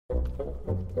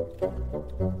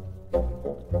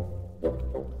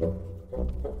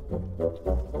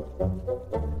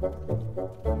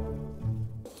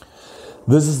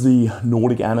This is the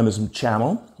Nordic Animism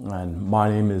channel, and my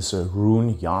name is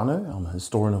Rune Jarne. I'm a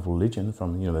historian of religion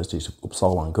from the Universities of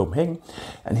Uppsala and Copenhagen.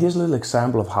 And here's a little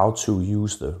example of how to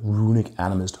use the runic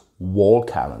animist wall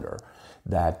calendar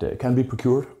that can be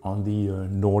procured on the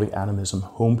Nordic Animism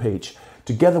homepage,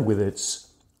 together with its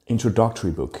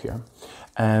introductory book here.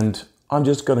 And I'm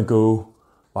just going to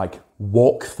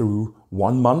walk through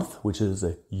 1 month, which is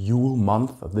the Yule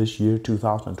month of this year,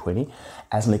 2020,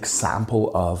 as an example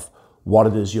of what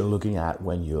it is you're looking at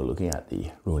when you're looking at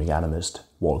the runic animist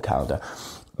wall calendar.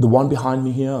 The one behind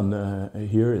me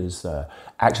here is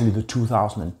actually the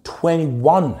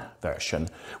 2021 version,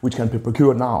 which can be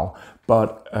procured now.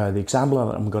 But the example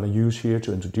that I'm going to use here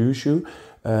to introduce you,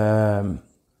 the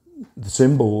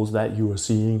symbols that you are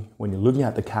seeing when you're looking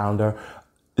at the calendar,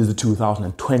 is the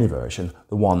 2020 version,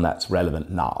 the one that's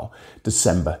relevant now,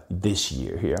 December this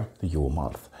year here, the Yule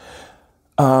month.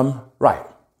 Right.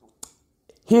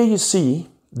 Here you see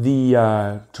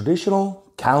the traditional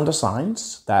calendar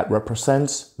signs that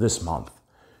represents this month,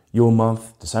 Yule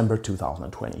month, December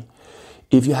 2020.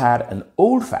 If you had an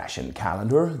old-fashioned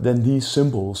calendar, then these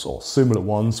symbols or similar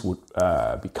ones would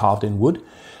be carved in wood.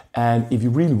 And if you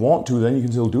really want to, then you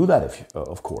can still do that,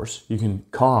 of course. You can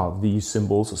carve these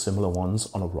symbols or similar ones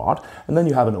on a rod, and then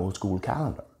you have an old-school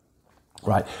calendar,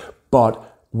 right? But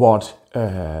what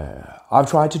I've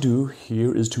tried to do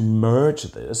here is to merge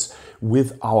this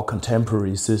with our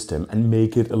contemporary system and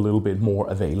make it a little bit more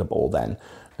available than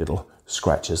little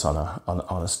scratches on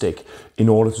a stick, in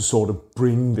order to sort of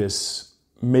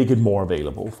make it more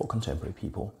available for contemporary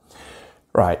people.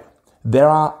 Right. There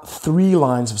are 3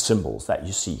 lines of symbols that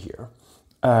you see here.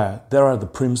 There are the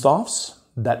primstaffs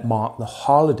that mark the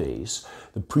holidays,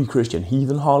 the pre-Christian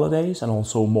heathen holidays, and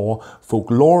also more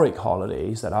folkloric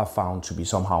holidays that are found to be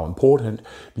somehow important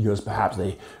because perhaps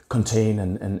they contain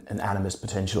an animist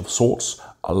potential of sorts.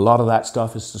 A lot of that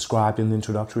stuff is described in the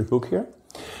introductory book here.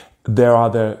 There are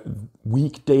the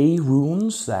weekday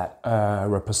runes that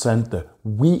represent the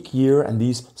week year, and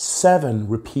these 7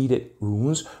 repeated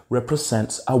runes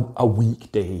represents a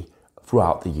weekday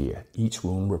throughout the year. Each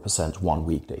rune represents 1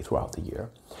 weekday throughout the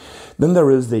year. Then there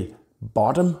is the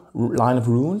bottom line of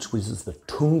runes, which is the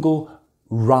Tungal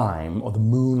rhyme or the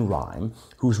moon rhyme,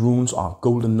 whose runes are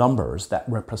golden numbers that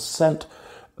represent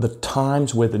the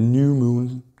times where the new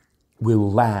moon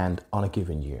will land on a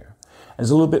given year. And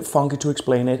it's a little bit funky to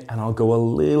explain it, and I'll go a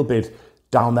little bit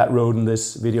down that road in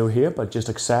this video here, but just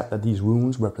accept that these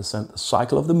runes represent the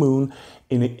cycle of the moon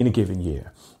in a given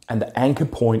year. And the anchor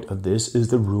point of this is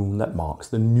the rune that marks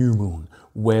the new moon,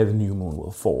 where the new moon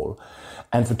will fall.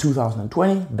 And for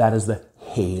 2020, that is the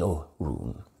hail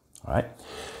rune. All right.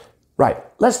 Right.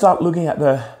 Let's start looking at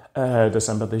the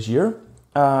December this year.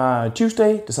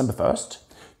 Tuesday, December 1st.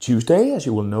 Tuesday, as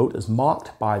you will note, is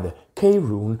marked by the K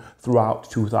rune throughout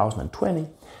 2020,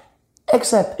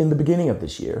 except in the beginning of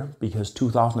this year, because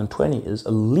 2020 is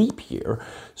a leap year.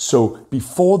 So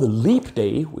before the leap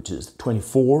day, which is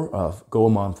 24 of Go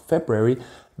month February,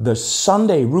 the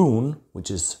Sunday rune,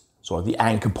 which is sort of the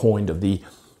anchor point of the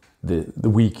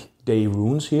weekday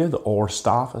runes here, the or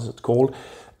staff as it's called,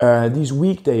 these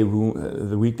weekday rune,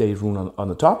 the weekday rune on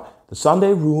the top, the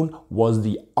Sunday rune was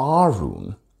the R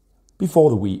rune before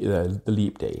the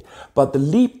leap day. But the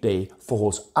leap day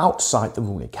falls outside the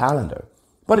runic calendar.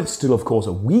 But it's still, of course,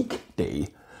 a weekday.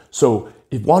 So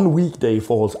if 1 weekday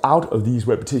falls out of these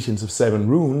repetitions of 7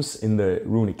 runes in the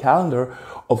runic calendar,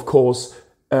 of course,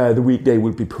 the weekday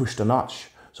will be pushed a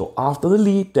notch. So after the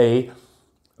leap day,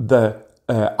 the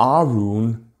R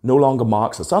rune no longer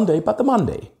marks the Sunday, but the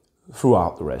Monday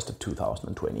throughout the rest of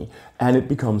 2020. And it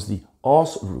becomes the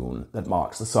Os rune that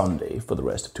marks the Sunday for the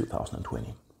rest of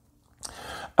 2020.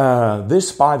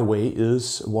 This, by the way,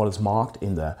 is what is marked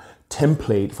in the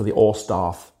template for the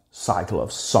Årstaff cycle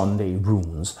of Sunday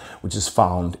runes, which is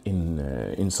found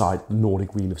inside the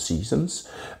Nordic Wheel of Seasons.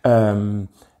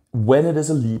 When it is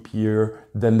a leap year,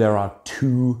 then there are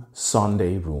 2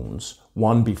 Sunday runes,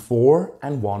 one before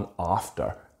and one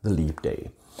after the leap day.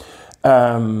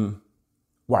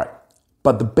 Right.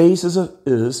 But the basis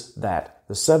is that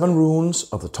the 7 runes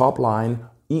of the top line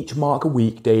each mark a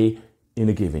weekday in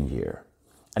a given year.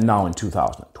 And now in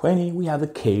 2020, we have the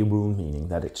K rune, meaning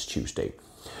that it's Tuesday.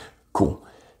 Cool.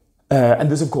 And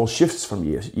this, of course, shifts from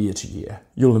year to year.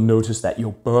 You'll have noticed that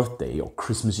your birthday or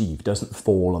Christmas Eve doesn't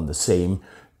fall on the same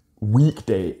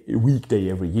weekday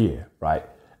every year, right?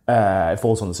 It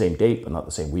falls on the same date, but not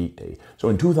the same weekday. So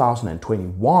in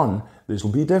 2021, this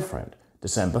will be different.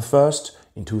 December 1st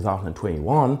in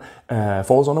 2021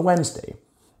 falls on a Wednesday.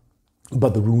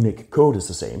 But the runic code is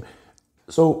the same.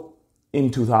 So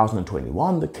in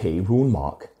 2021, the K rune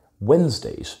mark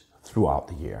Wednesdays throughout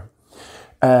the year.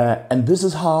 And this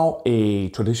is how a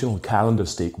traditional calendar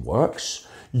stick works.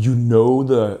 You know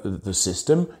the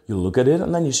system, you look at it,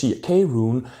 and then you see a K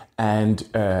rune, and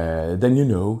then you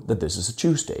know that this is a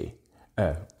Tuesday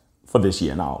for this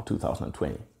year now,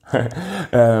 2020.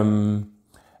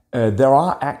 There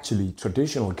are actually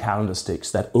traditional calendar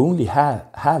sticks that only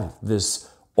have this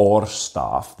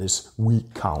årsstaff, this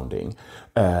week counting,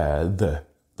 the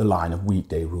line of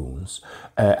weekday runes.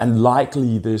 And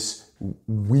likely this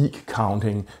week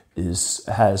counting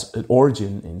has an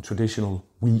origin in traditional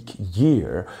week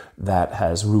year that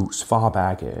has roots far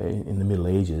back in the Middle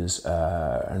Ages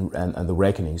and the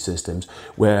reckoning systems,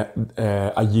 where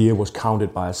a year was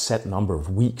counted by a set number of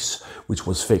weeks, which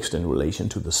was fixed in relation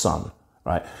to the sun,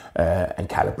 right? And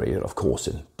calibrated, of course,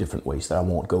 in different ways that I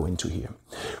won't go into here.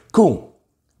 Cool.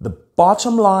 The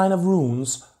bottom line of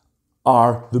runes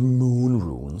are the moon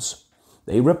runes.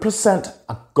 They represent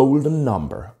a golden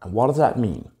number. And what does that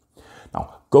mean?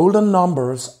 Now, golden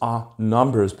numbers are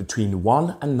numbers between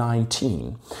 1 and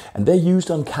 19, and they're used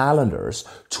on calendars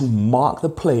to mark the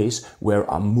place where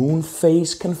a moon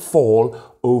phase can fall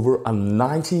over a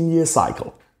 19-year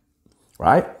cycle,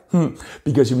 right?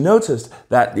 Because you've noticed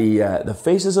that the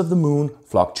phases of the moon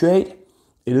fluctuate.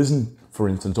 It isn't, for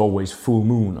instance, always full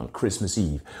moon on Christmas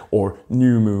Eve or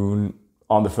new moon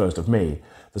on the 1st of May.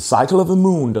 The cycle of the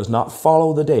moon does not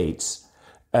follow the dates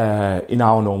in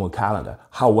our normal calendar.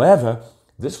 However,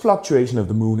 this fluctuation of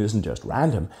the moon isn't just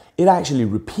random. It actually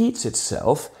repeats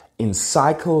itself in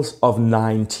cycles of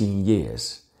 19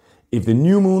 years. If the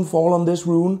new moon falls on this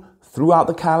rune throughout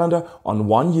the calendar on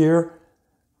 1 year,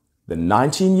 then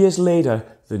 19 years later,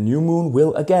 the new moon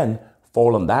will again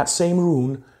fall on that same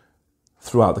rune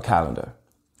throughout the calendar,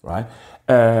 right?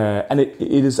 And it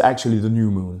is actually the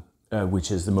new moon,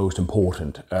 which is the most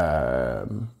important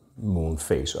moon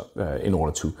phase in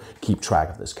order to keep track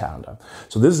of this calendar.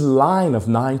 So this line of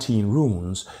 19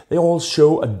 runes, they all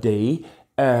show a day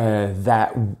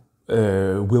that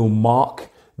will mark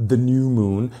the new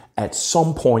moon at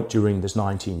some point during this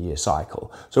 19-year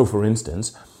cycle. So for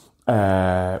instance,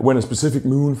 when a specific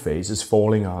moon phase is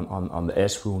falling on the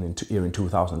S rune here in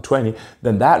 2020,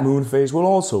 then that moon phase will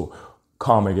also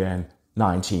come again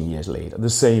 19 years later. The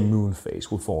same moon phase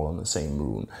will fall on the same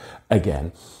rune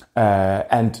again.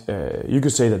 And you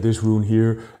could say that this rune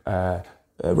here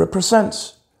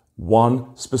represents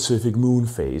one specific moon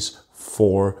phase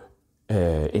for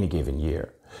any given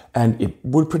year. And it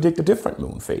would predict a different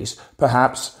moon phase.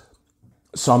 Perhaps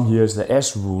some years the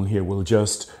S rune here will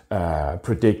just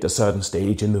predict a certain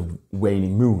stage in the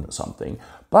waning moon or something.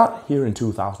 But here in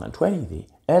 2020, the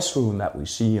S rune that we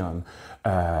see on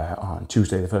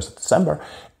Tuesday, the 1st of December,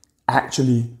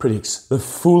 actually predicts the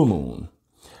full moon.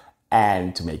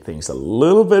 And to make things a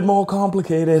little bit more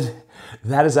complicated,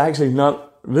 that is actually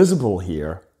not visible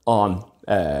here on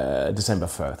December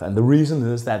 1st. And the reason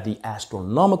is that the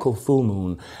astronomical full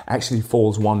moon actually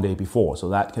falls one day before, so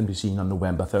that can be seen on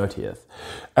November 30th.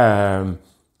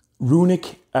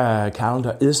 Runic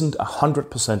calendar isn't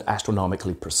 100%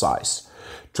 astronomically precise.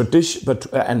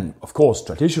 And of course,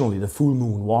 traditionally, the full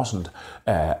moon wasn't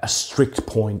a strict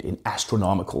point in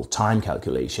astronomical time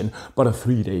calculation, but a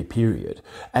 3-day period.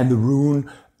 And the rune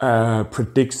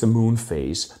predicts the moon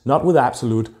phase, not with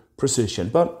absolute precision,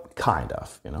 but kind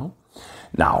of, you know.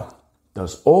 Now,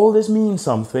 does all this mean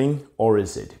something, or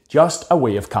is it just a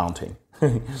way of counting?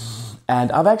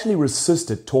 And I've actually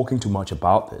resisted talking too much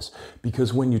about this,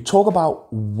 because when you talk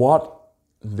about what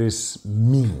this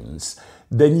means,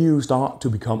 then you start to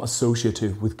become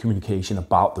associative with communication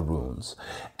about the runes.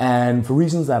 And for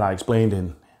reasons that I explained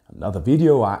in another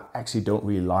video, I actually don't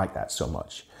really like that so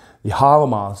much. The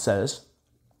Havamar says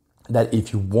that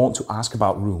if you want to ask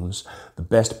about runes, the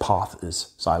best path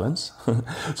is silence.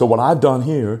 So what I've done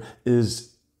here is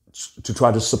to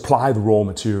try to supply the raw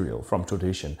material from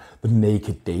tradition, the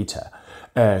naked data.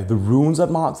 The runes that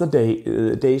mark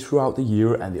the days throughout the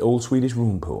year, and the old Swedish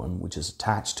rune poem, which is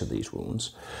attached to these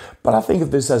runes. But I think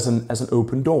of this as an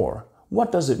open door.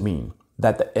 What does it mean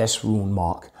that the S rune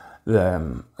marks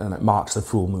the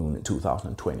full moon in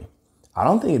 2020? I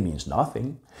don't think it means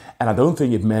nothing. And I don't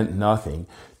think it meant nothing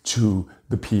to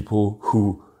the people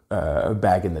who,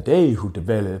 back in the day, who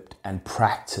developed and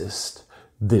practiced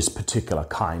this particular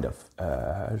kind of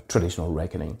traditional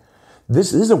reckoning.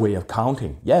 This is a way of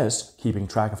counting, yes, keeping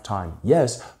track of time,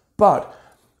 yes, but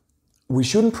we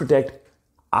shouldn't project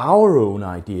our own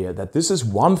idea that this is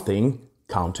one thing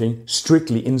counting,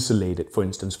 strictly insulated, for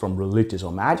instance, from religious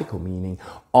or magical meaning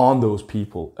on those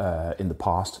people in the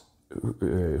past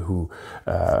who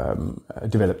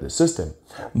developed this system.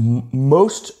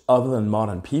 Most other than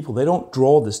modern people, they don't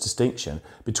draw this distinction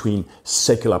between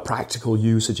secular practical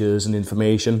usages and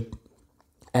information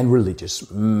and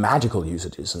religious magical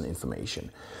usages and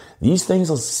information. These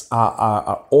things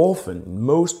are often, in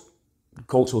most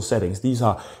cultural settings, these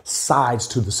are sides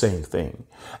to the same thing.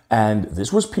 And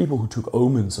this was people who took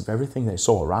omens of everything they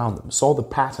saw around them, saw the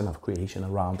pattern of creation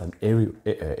around them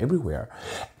everywhere,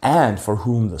 and for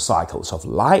whom the cycles of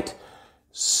light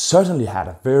certainly had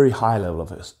a very high level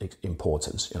of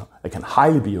importance. They can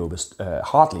hardly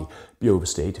be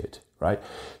overstated, right?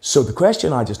 So the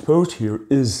question I just posed here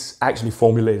is actually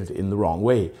formulated in the wrong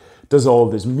way. Does all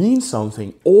this mean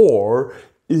something, or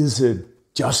is it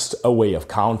just a way of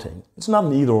counting? It's not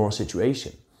an either-or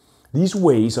situation. These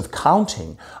ways of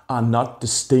counting are not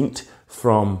distinct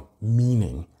from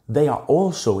meaning. They are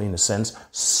also, in a sense,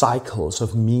 cycles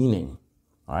of meaning.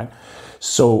 All right.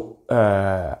 So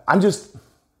I'm just,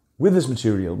 with this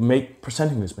material,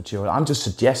 presenting this material, I'm just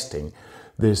suggesting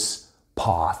this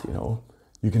path.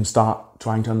 You can start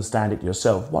trying to understand it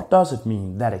yourself. What does it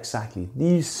mean that exactly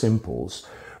these symbols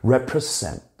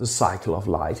represent the cycle of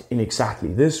light in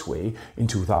exactly this way in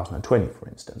 2020, for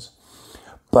instance?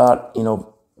 But,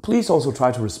 please also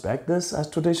try to respect this as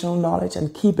traditional knowledge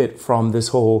and keep it from this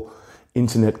whole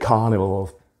internet carnival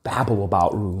of babble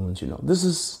about runes. This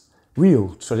is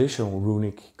real traditional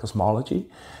runic cosmology.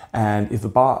 And if the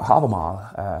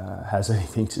Havamar has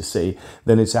anything to say,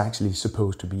 then it's actually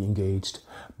supposed to be engaged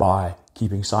by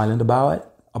keeping silent about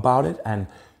it and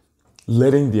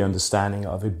letting the understanding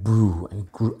of it brew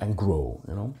and grow,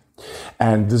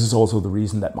 And this is also the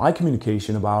reason that my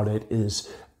communication about it is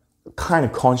kind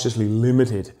of consciously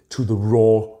limited to the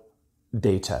raw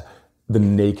data, the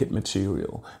naked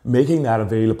material, making that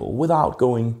available without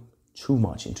going too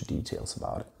much into details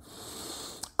about it.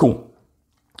 Cool.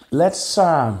 Let's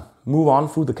move on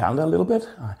through the calendar a little bit.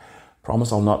 I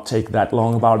promise I'll not take that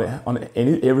long about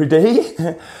it every day.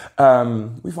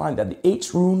 We find that the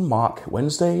H rune mark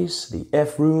Wednesdays, the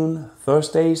F rune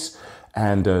Thursdays,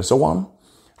 and so on.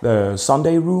 The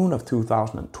Sunday rune of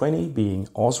 2020 being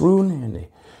Oz rune in the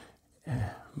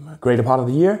greater part of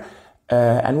the year.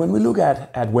 And when we look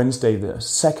at Wednesday, the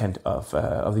second of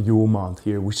the Yule month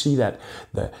here, we see that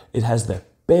it has the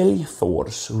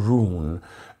Belthors rune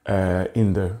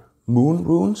in the moon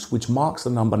runes, which marks the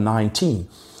number 19.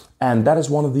 And that is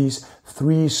one of these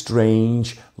three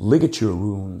strange ligature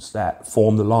runes that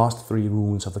form the last three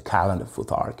runes of the calendar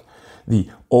Futhark. The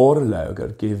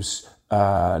Orlauger gives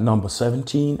number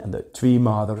 17, and the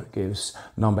Tvimader gives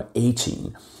number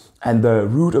 18. And the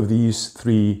root of these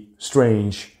three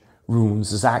strange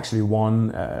runes is actually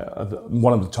one of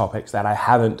the topics that I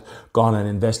haven't gone and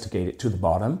investigated to the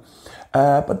bottom.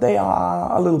 But they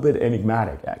are a little bit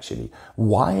enigmatic, actually.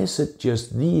 Why is it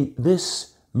just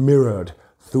this mirrored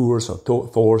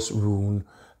Thor's rune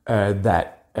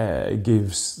that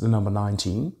gives the number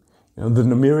 19? The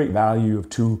numeric value of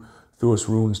two Thor's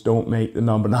runes don't make the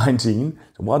number 19.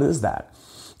 So what is that?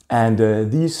 And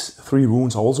these three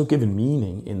runes are also given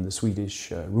meaning in the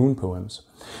Swedish rune poems.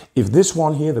 If this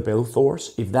one here, the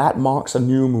Belthors, if that marks a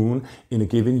new moon in a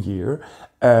given year,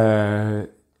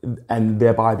 and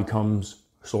thereby becomes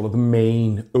sort of the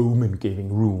main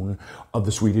omen-giving rune of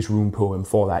the Swedish rune poem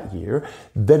for that year,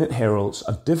 then it heralds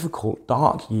a difficult,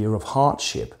 dark year of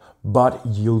hardship, but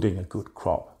yielding a good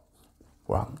crop.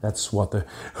 Well, that's what the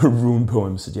rune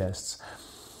poem suggests.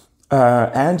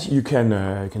 And you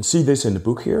can see this in the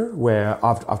book here, where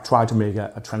I've tried to make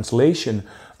a translation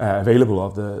available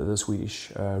of the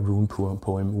Swedish rune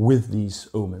poem with these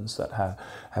omens that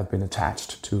have been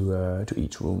attached to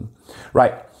each rune.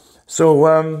 Right,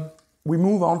 so we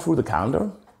move on through the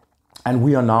calendar, and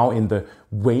we are now in the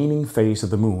waning phase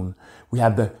of the moon. We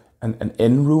have an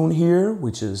N rune here,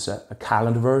 which is a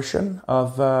calendar version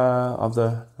of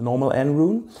the normal N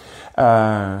rune.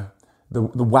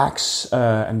 The wax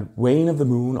and wane of the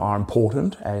moon are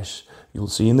important, as you'll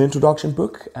see in the introduction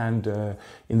book. And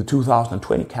in the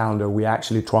 2020 calendar, we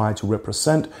actually try to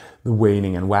represent the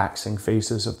waning and waxing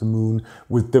phases of the moon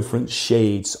with different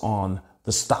shades on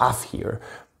the staff here.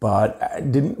 But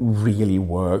it didn't really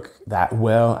work that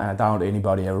well, and I doubt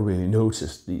anybody ever really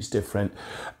noticed these different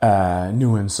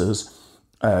nuances.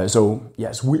 So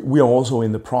yes, we are also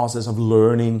in the process of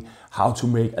learning how to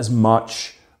make as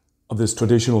much of this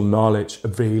traditional knowledge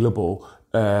available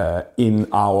in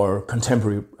our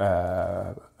contemporary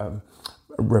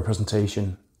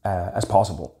representation as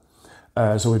possible.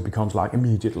 So it becomes like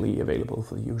immediately available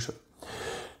for the user.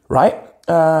 Right?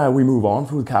 we move on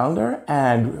through the calendar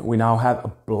and we now have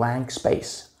a blank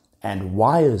space. And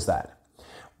why is that?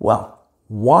 Well,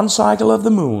 one cycle of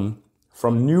the moon,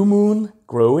 from new moon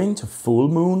growing to full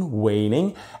moon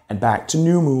waning and back to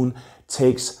new moon,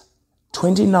 takes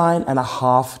 29 and a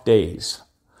half days.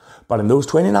 But in those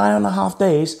 29 and a half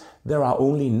days, there are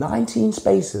only 19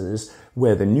 spaces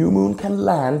where the new moon can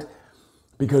land,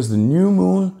 because the new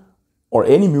moon or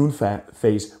any moon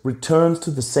phase returns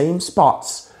to the same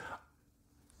spots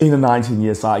in a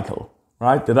 19-year cycle,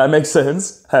 right? Did that make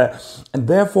sense? And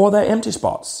therefore they're empty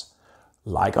spots.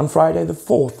 Like on Friday the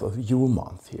 4th of Yule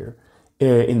month here.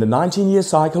 In the 19-year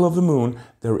cycle of the moon,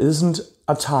 there isn't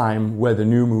a time where the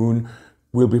new moon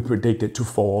will be predicted to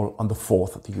fall on the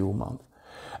 4th of the Yule month.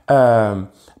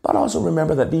 But also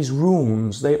remember that these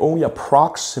runes, they only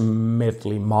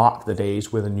approximately mark the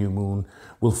days where the new moon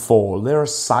will fall. They're a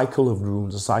cycle of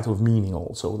runes, a cycle of meaning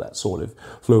also that sort of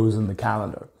flows in the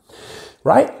calendar.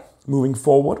 Right? Moving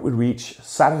forward, we reach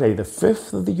Saturday the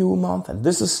 5th of the Yule month, and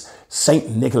this is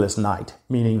St. Nicholas night,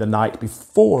 meaning the night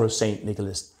before St.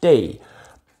 Nicholas Day.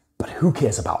 But who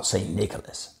cares about St.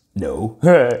 Nicholas? No.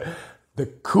 The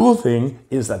cool thing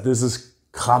is that this is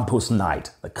Krampus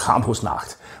night, the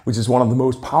Krampusnacht, which is one of the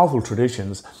most powerful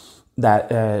traditions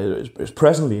that is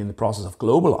presently in the process of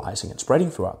globalizing and spreading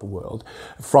throughout the world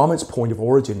from its point of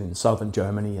origin in southern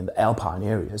Germany and the Alpine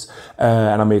areas.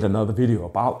 And I made another video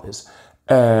about this.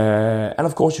 And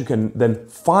of course, you can then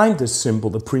find this symbol,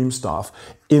 the Primstaff,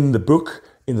 in the book,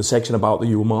 in the section about the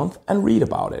Yule month, and read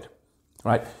about it.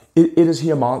 Right? It is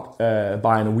here marked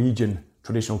by a Norwegian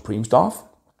traditional Primstaff.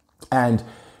 And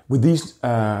with these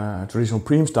traditional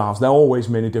Primstaffs, there are always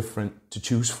many different to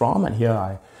choose from. And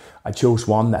here I chose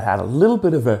one that had a little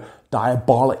bit of a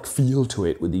diabolic feel to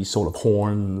it, with these sort of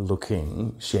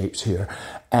horn-looking shapes here,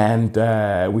 and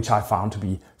which I found to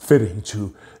be fitting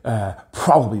to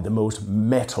probably the most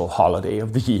metal holiday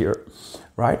of the year,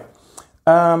 right?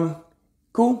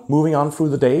 Cool. Moving on through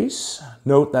the days.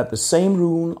 Note that the same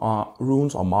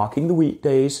runes are marking the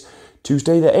weekdays.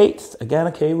 Tuesday the 8th, again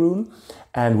a K rune.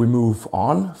 And we move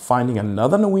on, finding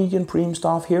another Norwegian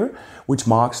Primstaff here, which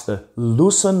marks the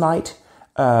Luce night,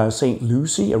 St.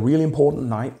 Lucy, a really important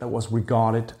night that was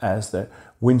regarded as the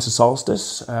winter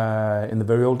solstice in the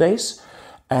very old days.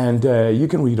 And you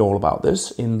can read all about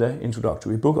this in the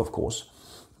introductory book, of course.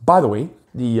 By the way,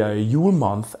 the Yule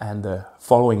month and the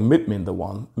following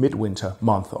midwinter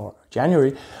month, or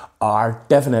January, are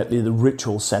definitely the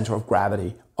ritual center of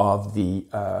gravity of the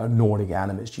Nordic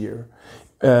animist year.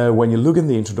 When you look in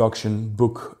the introduction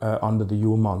book under the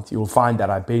Yule month, you'll find that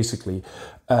I basically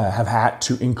have had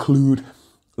to include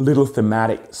little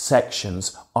thematic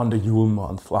sections under Yule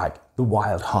month, like the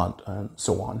wild hunt and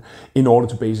so on, in order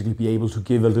to basically be able to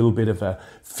give a little bit of a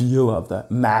feel of the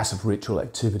massive ritual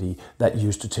activity that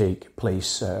used to take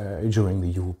place during the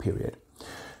Yule period.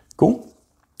 Cool.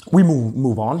 We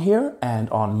move on here, and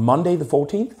on Monday the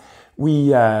 14th,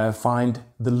 we find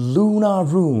the lunar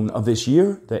rune of this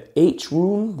year, the H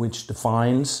rune, which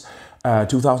defines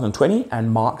 2020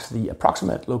 and marks the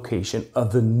approximate location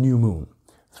of the new moon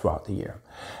throughout the year.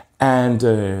 And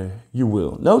you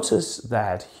will notice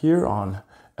that here on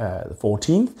the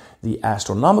 14th, the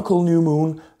astronomical new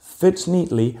moon fits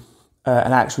neatly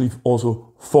and actually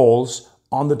also falls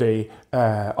on the day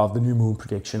of the new moon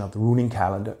prediction of the runic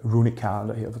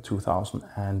calendar here for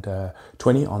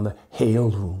 2020 on the Hail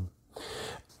rune.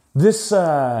 This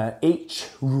H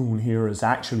rune here is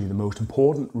actually the most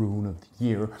important rune of the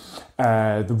year.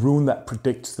 The rune that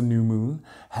predicts the new moon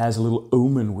has a little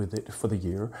omen with it for the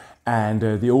year. And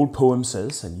the old poem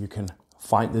says, and you can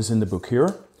find this in the book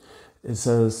here, it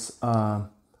says,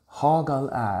 Hagel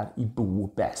I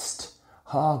bo bäst,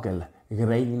 hagel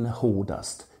regn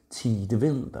hårdast,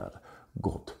 tidevinder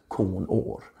gott kon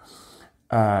år.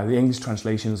 The English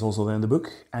translation is also there in the book,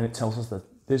 and it tells us that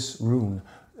this rune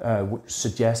would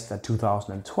suggest that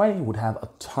 2020 would have a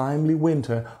timely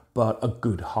winter, but a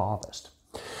good harvest.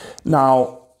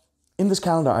 Now, in this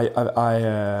calendar,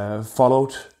 I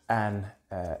followed an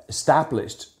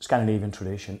established Scandinavian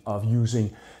tradition of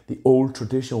using the old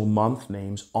traditional month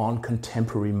names on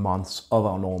contemporary months of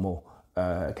our normal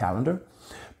calendar.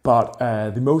 But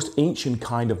the most ancient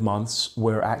kind of months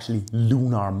were actually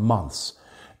lunar months.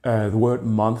 The word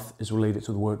month is related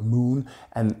to the word moon,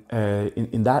 and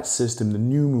in that system, the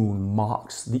new moon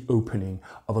marks the opening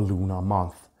of a lunar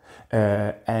month.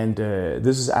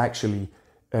 This is actually,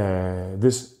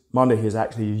 this Monday is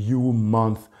actually a Yule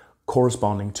month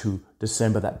corresponding to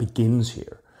December that begins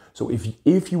here. So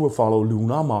if you will follow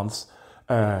lunar months,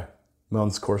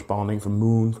 months corresponding from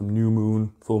new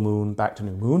moon, full moon, back to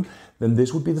new moon, then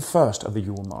this would be the first of the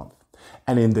Yule month.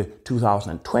 And in the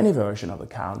 2020 version of the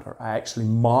calendar, I actually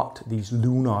marked these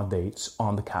lunar dates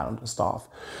on the calendar staff.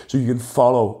 So you can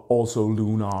follow also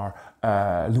lunar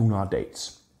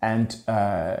dates. And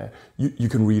you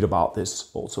can read about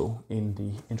this also in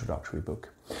the introductory book.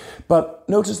 But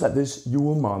notice that this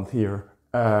Yule month here,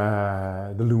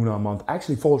 the lunar month,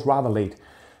 actually falls rather late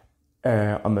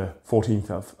on the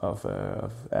 14th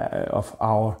of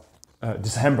our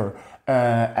December.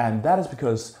 And that is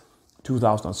because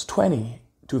 2020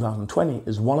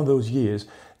 is one of those years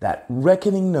that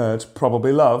reckoning nerds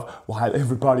probably love, while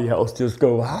everybody else just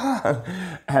go, ah.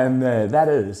 And that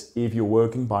is, if you're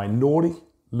working by Nordic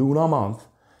lunar month,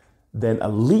 then a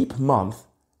leap month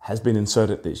has been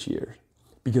inserted this year.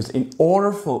 Because in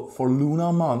order for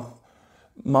lunar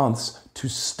months to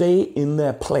stay in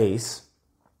their place,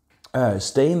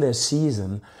 stay in their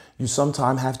season, you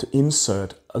sometimes have to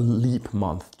insert a leap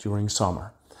month during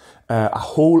summer. A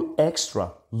whole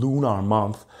extra lunar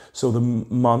month, so the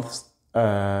months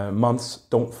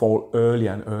don't fall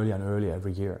earlier and earlier and earlier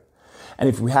every year. And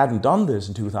if we hadn't done this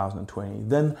in 2020,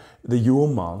 then the Yule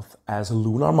month as a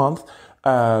lunar month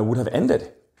would have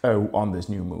ended on this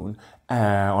new moon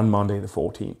on Monday the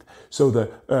 14th. So the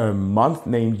month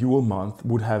named Yule month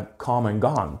would have come and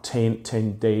gone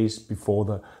 10 days before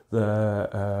the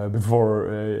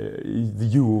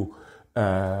Yule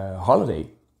holiday.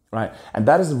 Right, and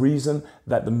that is the reason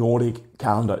that the Nordic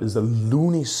calendar is a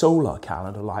lunisolar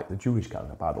calendar, like the Jewish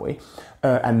calendar, by the way,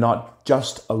 and not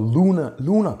just a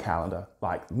lunar calendar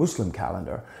like the Muslim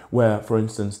calendar, where, for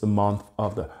instance, the month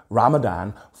of the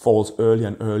Ramadan falls earlier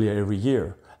and earlier every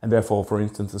year, and therefore, for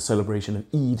instance, the celebration of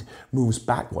Eid moves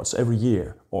backwards every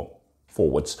year or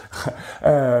forwards.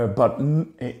 But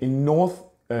in North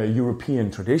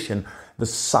European tradition, the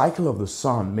cycle of the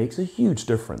sun makes a huge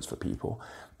difference for people.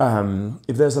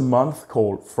 If there's a month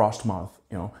called frost month,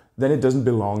 then it doesn't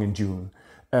belong in June.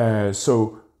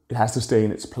 So it has to stay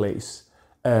in its place.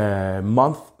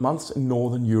 Months in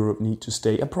Northern Europe need to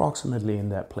stay approximately in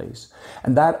that place.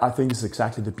 And that, I think, is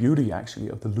exactly the beauty, actually,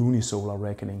 of the lunisolar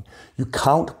reckoning. You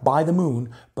count by the moon,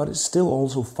 but it still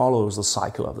also follows the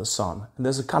cycle of the sun. And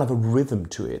there's a kind of a rhythm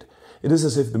to it. It is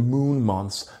as if the moon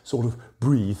months sort of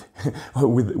breathe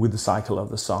with the cycle of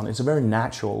the sun. It's a very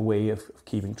natural way of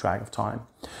keeping track of time.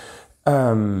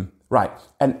 Right,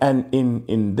 and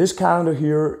in this calendar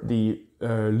here, the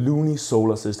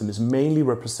lunisolar system is mainly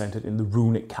represented in the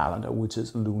runic calendar, which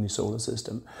is a lunisolar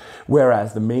system,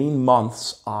 whereas the main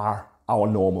months are our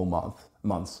normal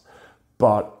months.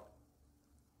 But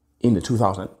in the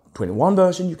 2021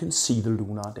 version, you can see the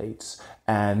lunar dates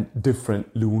and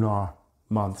different lunar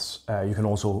months. You can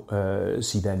also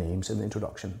see their names in the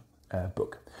introduction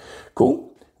book. Cool.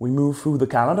 We move through the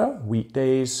calendar.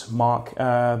 Weekdays mark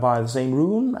by the same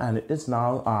rune, and it is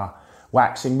now a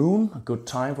waxing moon, a good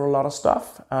time for a lot of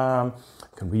stuff. You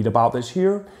can read about this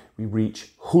here. We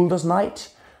reach Hulda's night.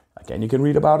 Again, you can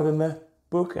read about it in the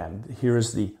book. And here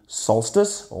is the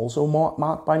solstice, also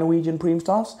marked by Norwegian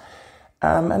primstars.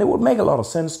 And it would make a lot of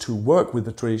sense to work with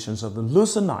the traditions of the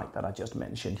Lucy night that I just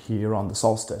mentioned here on the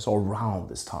solstice or around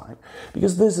this time,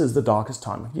 because this is the darkest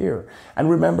time of year.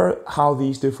 And remember how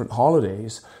these different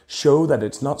holidays show that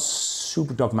it's not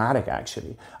super dogmatic,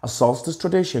 actually. A solstice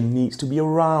tradition needs to be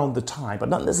around the time, but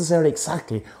not necessarily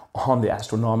exactly on the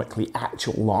astronomically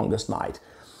actual longest night.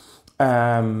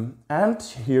 And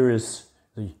here is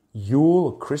the Yule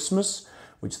or Christmas,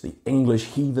 which the English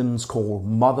heathens call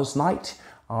Mother's Night,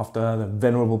 after the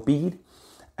Venerable Bede.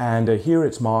 And here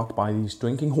it's marked by these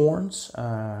drinking horns.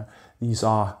 These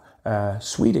are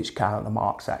Swedish calendar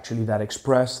marks, actually, that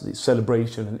express the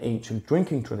celebration and ancient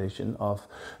drinking tradition of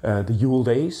the Yule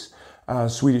days. A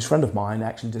Swedish friend of mine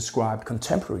actually described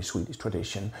contemporary Swedish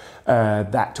tradition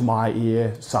that to my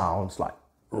ear sounds like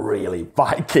really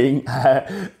Viking.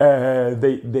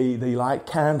 They light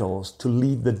candles to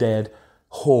lead the dead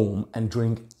home and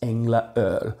drink Engla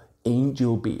Öl,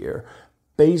 angel beer.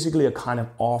 Basically a kind of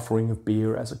offering of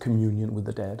beer as a communion with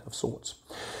the dead of sorts.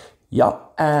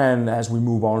 Yep, and as we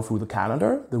move on through the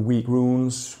calendar, the week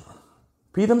runes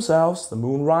repeat themselves, the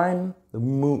moon rhyme, the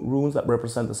runes that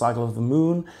represent the cycle of the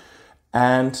moon,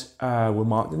 and will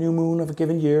mark the new moon of a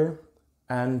given year,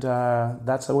 and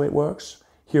that's the way it works.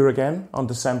 Here again, on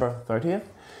December 30th,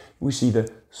 we see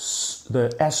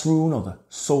the S rune, or the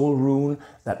Sol rune,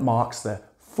 that marks the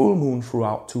full moon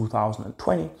throughout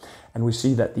 2020, and we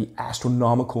see that the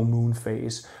astronomical moon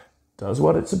phase does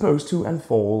what it's supposed to and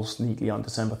falls neatly on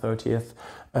December 30th,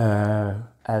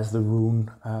 as the rune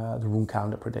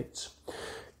calendar predicts.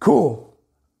 Cool.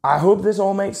 I hope this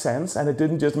all makes sense and it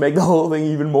didn't just make the whole thing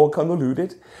even more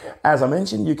convoluted. As I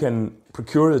mentioned, you can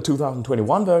procure the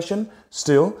 2021 version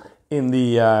still in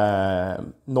the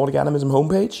Nordic Animism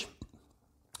homepage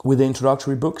with the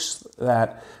introductory books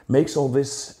that makes all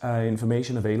this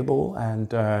information available,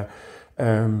 and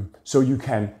so you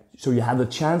have the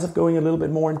chance of going a little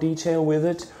bit more in detail with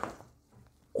it,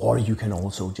 or you can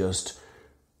also just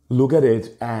look at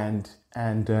it and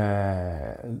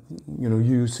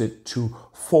use it to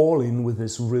fall in with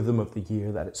this rhythm of the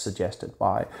year that is suggested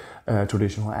by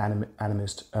traditional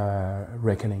animist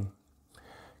reckoning.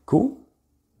 Cool.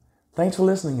 Thanks for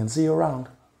listening, and see you around.